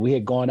We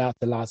had gone out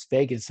to Las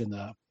Vegas, and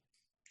I,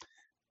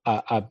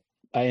 I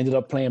I ended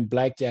up playing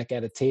blackjack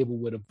at a table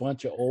with a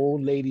bunch of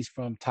old ladies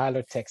from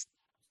Tyler, Texas,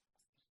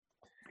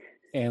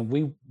 and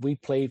we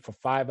played for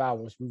 5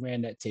 hours. We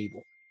ran that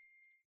table,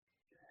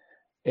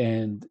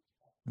 and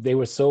they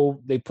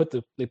put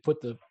the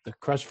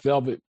crushed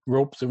velvet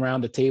ropes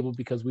around the table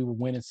because we were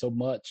winning so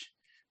much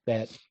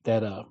that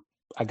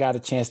I got a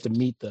chance to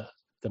meet the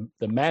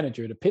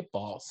manager, the pit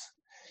boss,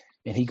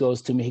 and he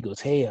goes to me, he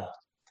goes, "Hey,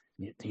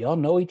 do y'all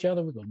know each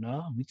other?" We go,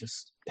 "No, we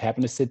just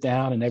happened to sit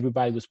down, and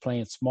everybody was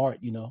playing smart,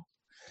 you know."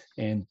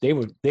 And we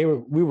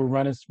were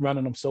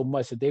running them so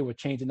much that they were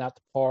changing out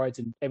the cards,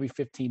 and every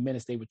 15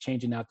 minutes they were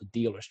changing out the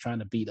dealers trying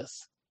to beat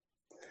us.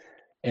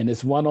 And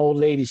this one old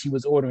lady, she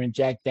was ordering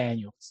Jack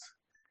Daniels.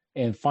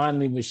 And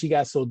finally, when she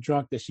got so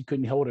drunk that she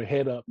couldn't hold her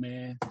head up,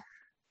 man,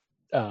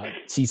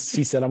 she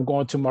said, "I'm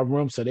going to my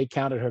room." So they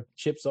counted her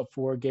chips up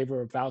for her, gave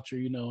her a voucher,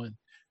 you know, and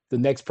the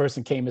next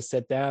person came and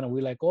sat down, and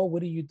we're like, "Oh,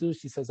 what do you do?"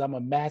 She says, "I'm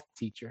a math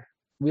teacher."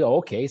 We are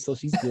okay, so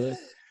she's good.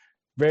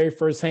 Very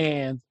first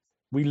hand,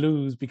 we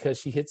lose because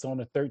she hits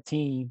on a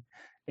 13,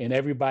 and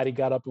everybody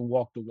got up and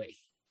walked away.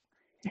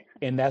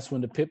 And that's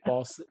when the pit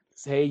boss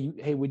says,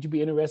 hey, would you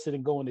be interested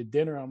in going to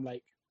dinner? I'm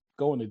like,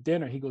 going to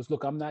dinner? He goes,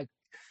 "Look, I'm not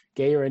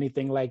gay or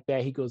anything like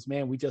that." He goes,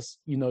 "Man, we just,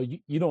 you know,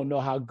 you don't know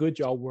how good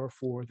y'all were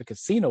for the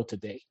casino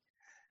today."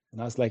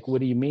 And I was like, "What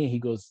do you mean?" He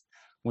goes,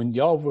 "When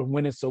y'all were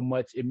winning so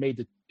much, it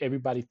made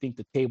everybody think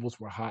the tables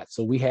were hot.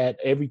 So we had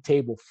every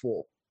table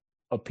full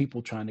of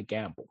people trying to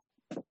gamble."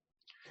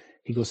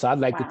 He goes, "So I'd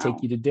like to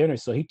take you to dinner."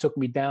 So he took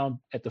me down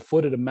at the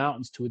foot of the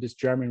mountains to this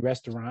German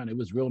restaurant. It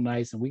was real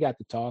nice. And we got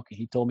to talk. And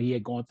he told me he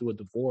had gone through a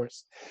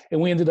divorce. And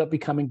we ended up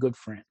becoming good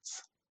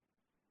friends.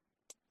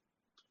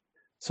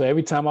 So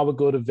every time I would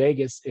go to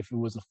Vegas, if it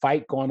was a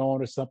fight going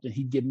on or something,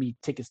 he'd give me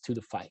tickets to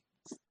the fight.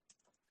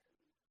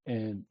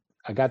 And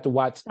I got to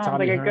watch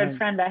Tommy like a Hearn. Good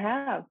friend to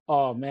have.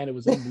 Oh, man, it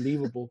was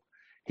unbelievable.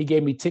 He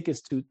gave me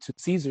tickets to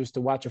Caesars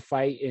to watch a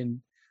fight.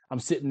 And I'm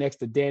sitting next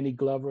to Danny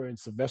Glover and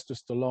Sylvester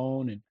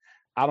Stallone. And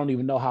I don't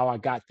even know how I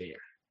got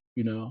there,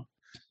 you know?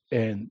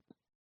 And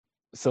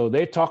so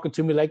they're talking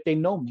to me like they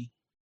know me.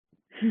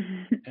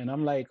 And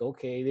I'm like,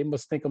 okay, they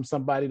must think I'm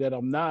somebody that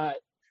I'm not.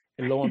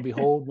 And lo and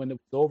behold, when it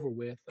was over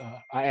with,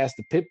 I asked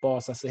the pit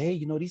boss, I said, "Hey,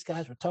 you know, these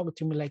guys were talking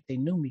to me like they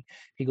knew me."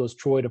 He goes,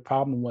 "Troy, the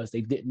problem was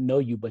they didn't know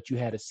you, but you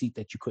had a seat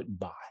that you couldn't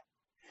buy.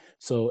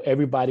 So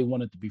everybody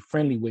wanted to be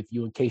friendly with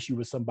you in case you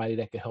were somebody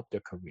that could help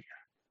their career."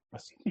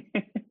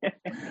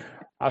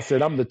 I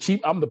said, I'm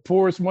the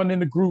poorest one in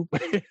the group."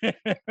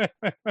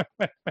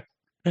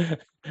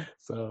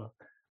 So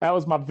that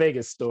was my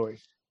Vegas story.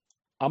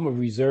 I'm a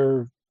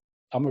reserve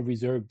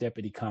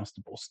deputy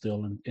constable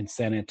still in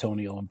San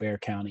Antonio in Bexar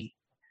County.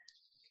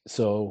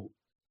 So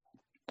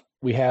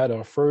we had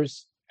our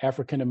first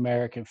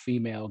African-American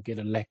female get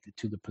elected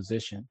to the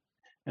position.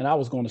 And I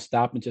was going to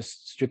stop and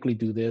just strictly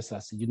do this. I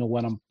said, "You know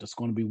what? I'm just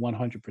going to be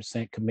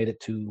 100% committed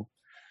to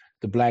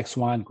the Black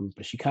Swan Group."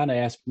 And she kind of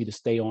asked me to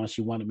stay on.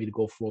 She wanted me to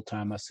go full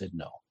time. I said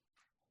no.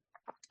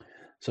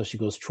 So she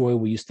goes, "Troy,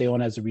 will you stay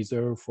on as a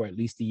reserve for at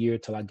least a year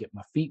till I get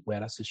my feet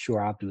wet?" I said, "Sure,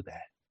 I'll do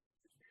that."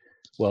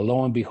 Well,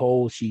 lo and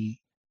behold,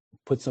 she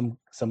put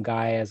some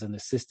guy as an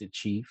assistant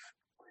chief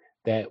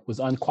that was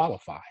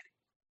unqualified.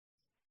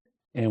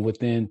 And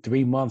within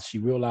 3 months, she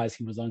realized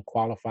he was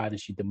unqualified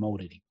and she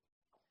demoted him.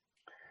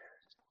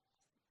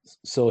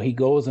 So he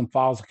goes and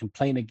files a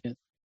complaint against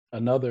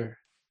another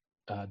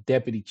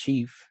deputy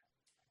chief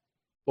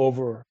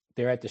over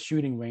there at the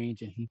shooting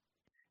range, and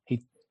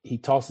he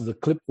tosses a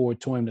clipboard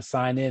to him to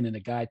sign in, and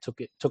the guy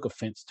took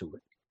offense to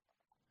it.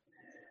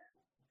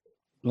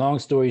 Long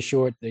story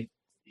short,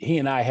 he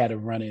and I had a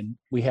run-in.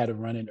 We had a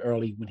run-in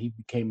early when he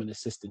became an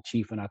assistant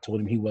chief, and I told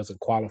him he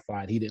wasn't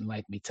qualified. He didn't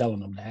like me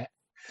telling him that,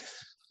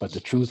 but the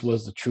truth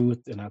was the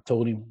truth. And I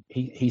told him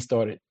he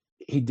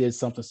did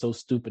something so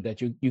stupid that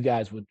you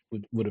guys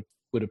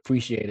would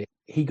appreciate it.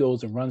 He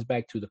goes and runs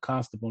back to the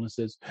constable and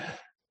says,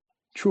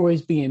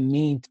 "Troy's being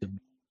mean to me."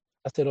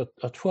 I said, a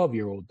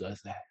 12-year-old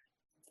does that,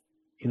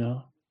 you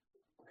know?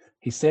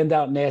 He sends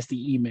out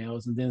nasty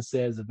emails and then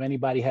says, if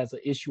anybody has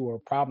an issue or a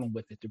problem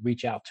with it, to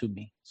reach out to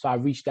me. So I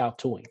reached out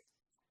to him.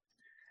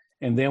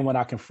 And then when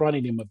I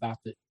confronted him about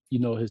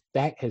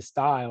his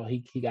style,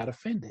 he got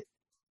offended.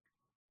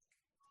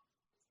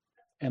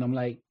 And I'm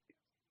like,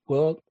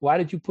 "Well, why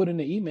did you put in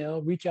the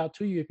email, reach out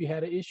to you if you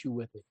had an issue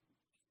with it?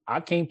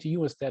 I came to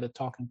you instead of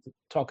talking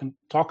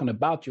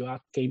about you. I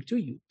came to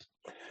you."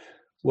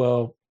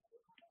 Well,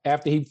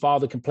 after he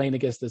filed a complaint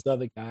against this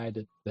other guy,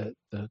 the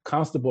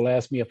constable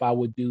asked me if I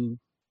would be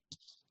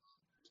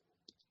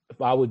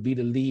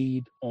the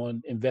lead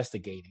on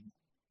investigating.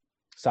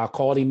 So I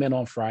called him in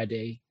on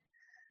Friday,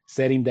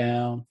 sat him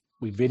down,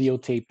 we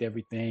videotaped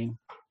everything,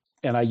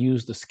 and I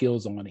used the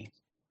skills on him.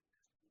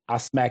 I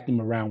smacked him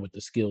around with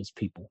the skills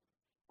people.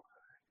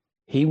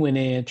 He went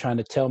in trying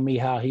to tell me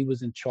how he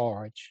was in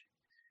charge.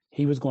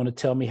 He was going to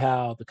tell me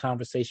how the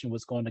conversation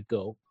was going to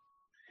go.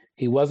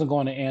 He wasn't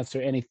going to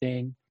answer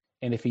anything.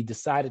 And if he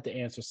decided to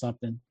answer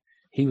something,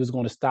 he was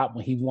going to stop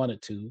when he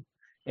wanted to.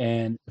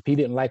 And if he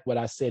didn't like what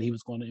I said, he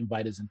was going to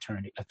invite his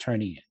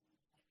attorney in.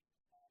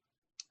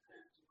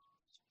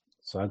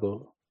 So I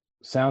go,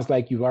 sounds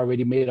like you've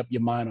already made up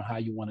your mind on how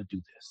you want to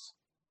do this.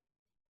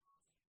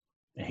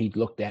 And he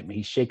looked at me,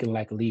 he's shaking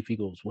like a leaf. He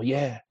goes, well,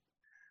 yeah.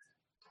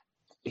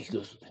 He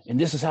goes, and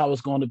this is how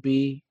it's going to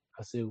be.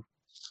 I said,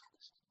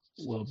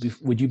 well,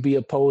 would you be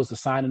opposed to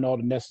signing all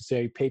the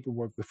necessary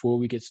paperwork before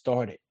we get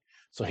started?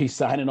 So he's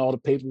signing all the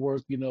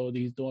paperwork,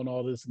 he's doing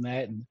all this and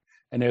that.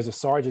 And there's a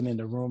sergeant in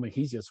the room and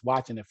he's just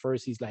watching. At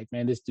first, he's like,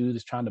 man, this dude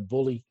is trying to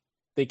bully,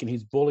 thinking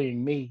he's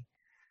bullying me.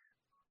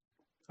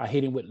 I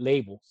hit him with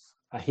labels.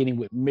 I hit him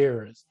with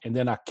mirrors. And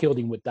then I killed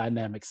him with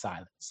dynamic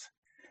silence.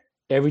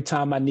 Every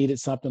time I needed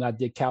something, I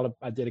did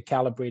a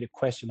calibrated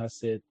question. I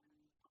said,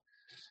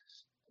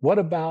 what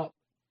about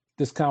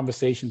this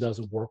conversation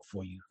doesn't work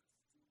for you?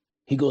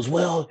 He goes,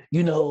 well,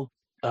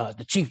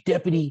 the chief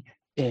deputy,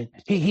 and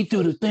he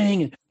threw the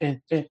thing,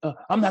 and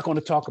I'm not going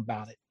to talk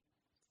about it.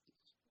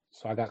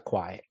 So I got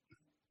quiet.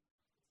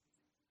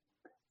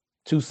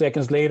 2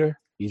 seconds later,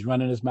 he's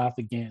running his mouth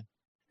again.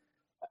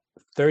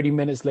 30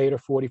 minutes later,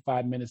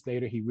 45 minutes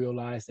later, he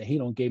realized that he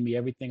don't gave me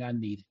everything I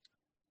needed.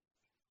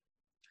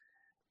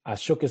 I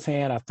shook his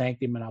hand, I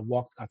thanked him, and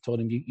I told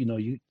him,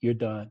 you're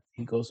done.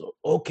 He goes,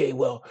 okay,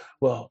 well,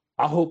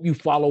 I hope you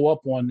follow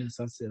up on this.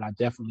 I said, I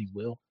definitely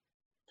will.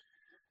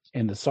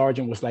 And the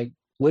sergeant was like,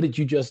 what did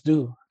you just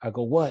do? I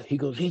go, what? He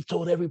goes, he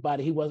told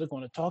everybody he wasn't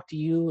going to talk to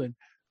you. And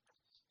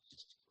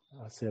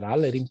I said, I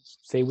let him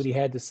say what he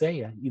had to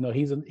say.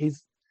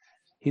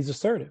 He's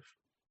assertive.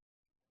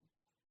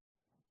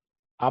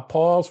 I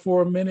paused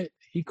for a minute.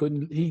 He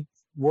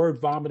word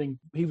vomiting.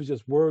 He was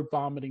just word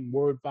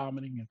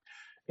vomiting.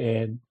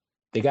 And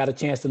they got a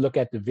chance to look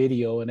at the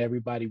video and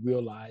everybody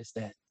realized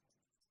that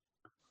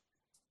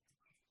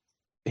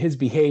his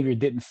behavior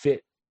didn't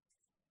fit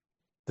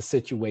the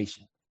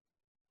situation.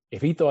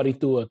 If he thought he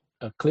threw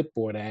a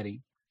clipboard at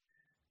him,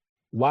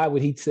 why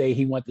would he say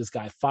he want this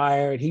guy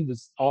fired? He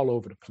was all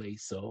over the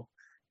place. So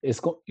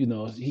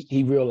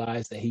he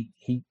realized that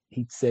he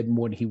said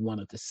more than he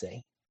wanted to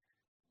say.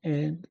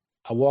 And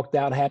I walked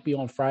out happy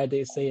on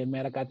Friday saying,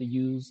 man, I got to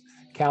use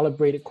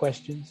calibrated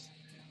questions,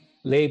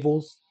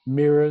 labels,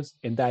 mirrors,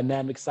 and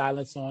dynamic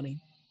silence on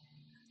him.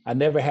 I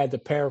never had to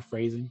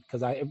paraphrase him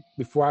because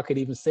before I could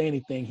even say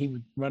anything, he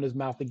would run his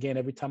mouth again.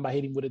 Every time I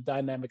hit him with a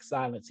dynamic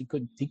silence, he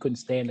couldn't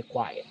stand the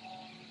quiet.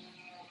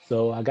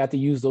 So I got to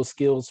use those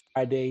skills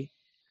Friday,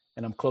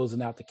 and I'm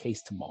closing out the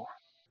case tomorrow.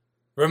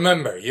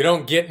 Remember, you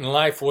don't get in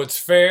life what's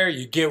fair,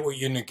 you get what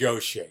you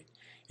negotiate.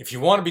 If you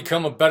want to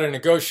become a better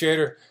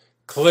negotiator,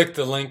 click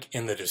the link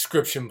in the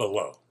description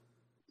below.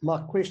 My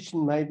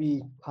question may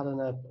be, I don't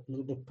know, a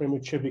little bit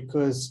premature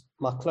because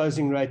my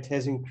closing rate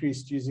has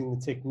increased using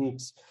the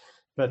techniques.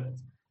 But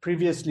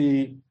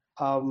previously,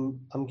 I'm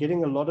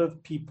getting a lot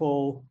of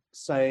people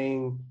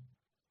saying,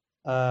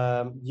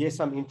 yes,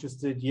 I'm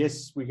interested.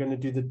 Yes, we're going to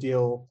do the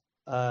deal.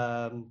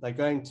 They're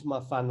going to my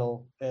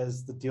funnel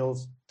as the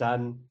deal's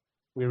done.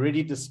 We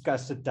already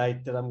discussed a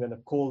date that I'm going to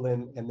call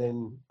them, and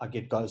then I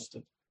get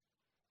ghosted.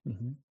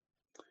 Mm-hmm.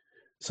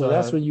 So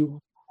that's when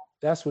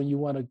you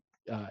want to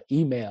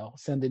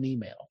send an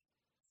email.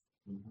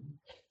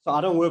 So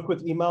I don't work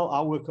with email.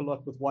 I work a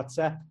lot with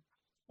WhatsApp.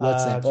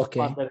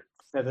 Okay.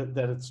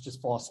 That it's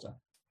just faster.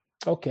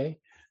 Okay.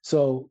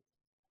 So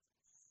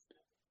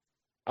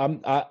I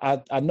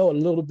know a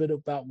little bit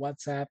about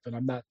WhatsApp, and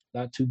I'm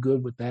not too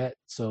good with that.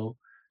 So,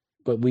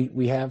 but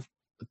we have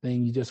the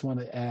thing you just want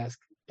to ask,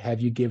 have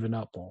you given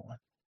up on?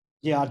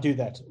 Yeah, I do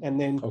that. And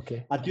then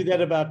I do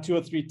that about 2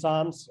 or 3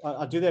 times.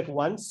 I do that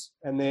once,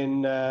 and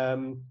then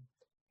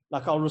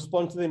I'll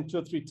respond to them 2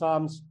 or 3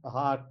 times.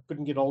 I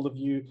couldn't get hold of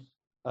you.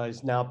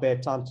 It's now a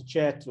bad time to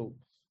chat. Or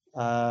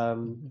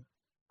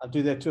I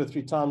do that 2 or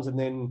 3 times, and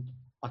then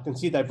I can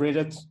see they've read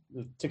it.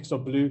 The ticks are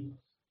blue.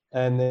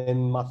 And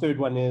then my third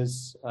one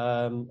is,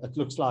 it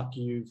looks like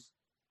you've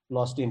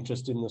lost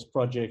interest in this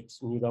project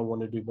and you don't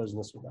want to do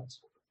business with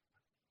us.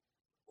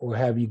 Or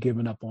have you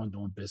given up on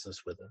doing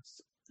business with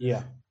us?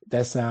 Yeah.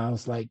 That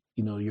sounds like,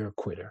 you're a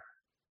quitter.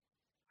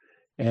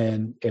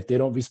 And if they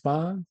don't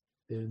respond,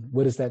 then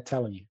what is that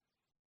telling you?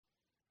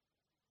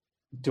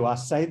 Do I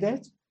say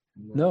that?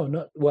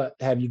 No. What,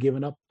 have you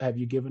given up? Have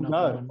you given up?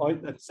 No,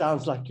 it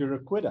sounds like you're a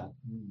quitter.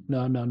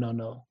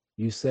 No.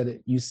 You said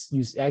it. You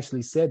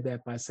actually said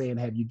that by saying,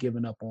 have you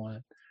given up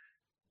on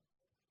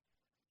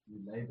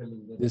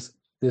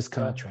this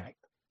contract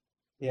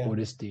or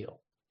this deal?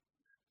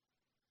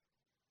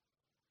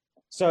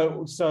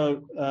 So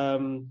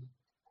I'm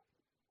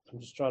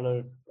just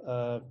trying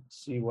to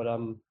see what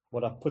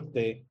I put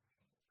there.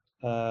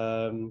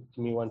 Give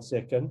me 1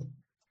 second.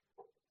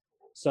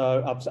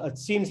 So it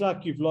seems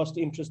like you've lost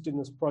interest in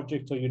this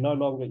project, or you're no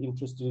longer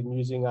interested in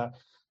using our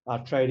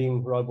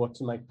trading robot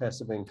to make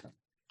passive income.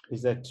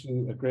 Is that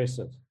too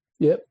aggressive?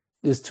 Yep,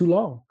 it's too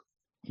long.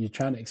 You're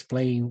trying to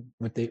explain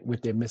what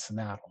they're missing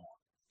out on.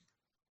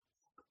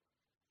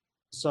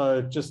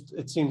 So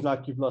it seems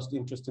like you've lost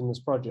interest in this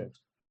project.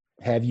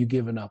 Have you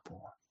given up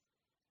on?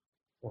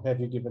 Or have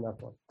you given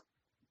up on?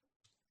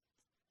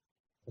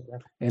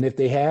 Okay. And if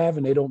they have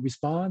and they don't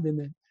respond,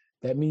 then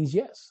that means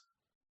yes.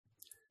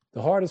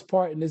 The hardest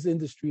part in this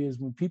industry is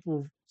when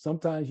people,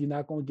 sometimes you're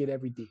not going to get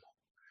every deal.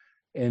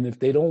 And if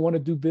they don't want to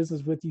do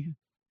business with you,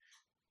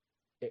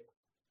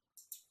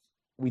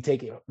 we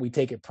take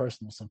it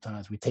personal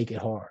sometimes. We take it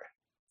hard.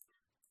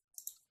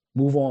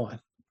 Move on.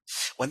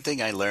 One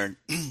thing I learned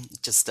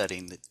just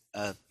studying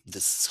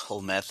this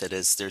whole method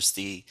is there's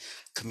the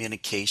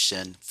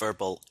communication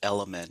verbal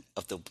element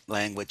of the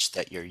language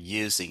that you're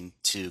using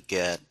to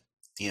get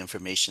the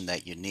information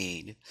that you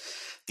need.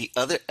 The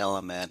other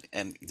element,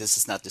 and this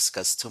is not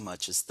discussed too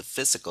much, is the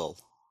physical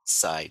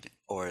side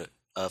or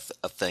of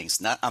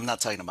things. I'm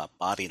not talking about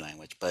body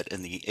language, but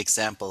in the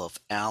example of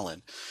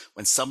Alan,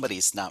 when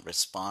somebody's not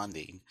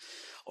responding,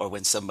 or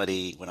when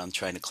I'm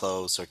trying to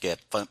close or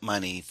get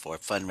money for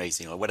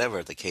fundraising or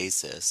whatever the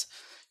case is,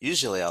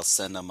 usually I'll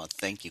send them a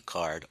thank you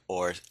card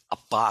or a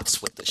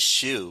box with a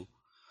shoe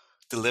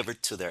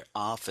delivered to their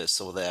office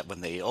so that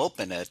when they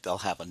open it, they'll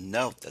have a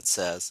note that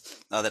says,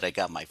 now that I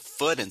got my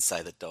foot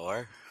inside the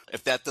door,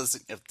 if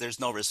there's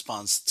no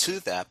response to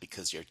that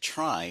because you're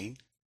trying,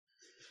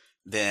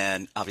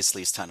 then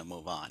obviously it's time to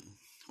move on,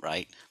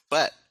 right?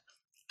 But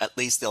at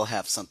least they'll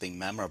have something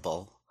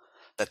memorable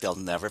that they'll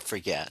never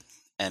forget.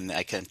 And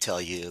I can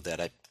tell you that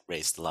I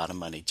raised a lot of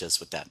money just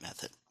with that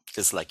method.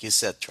 Because like you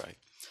said, Troy,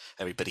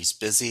 everybody's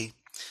busy.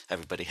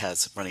 Everybody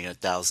has running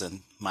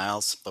 1,000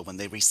 miles. But when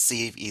they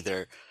receive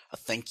either a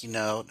thank you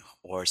note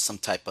or some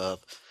type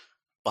of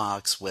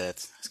box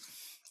with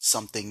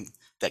something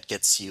that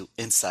gets you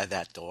inside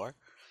that door,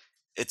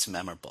 it's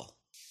memorable.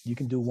 You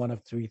can do one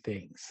of three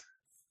things.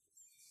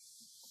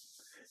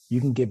 You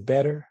can get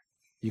better,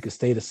 you can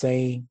stay the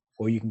same,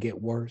 or you can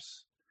get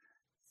worse.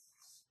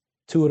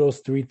 Two of those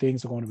three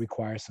things are going to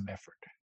require some effort.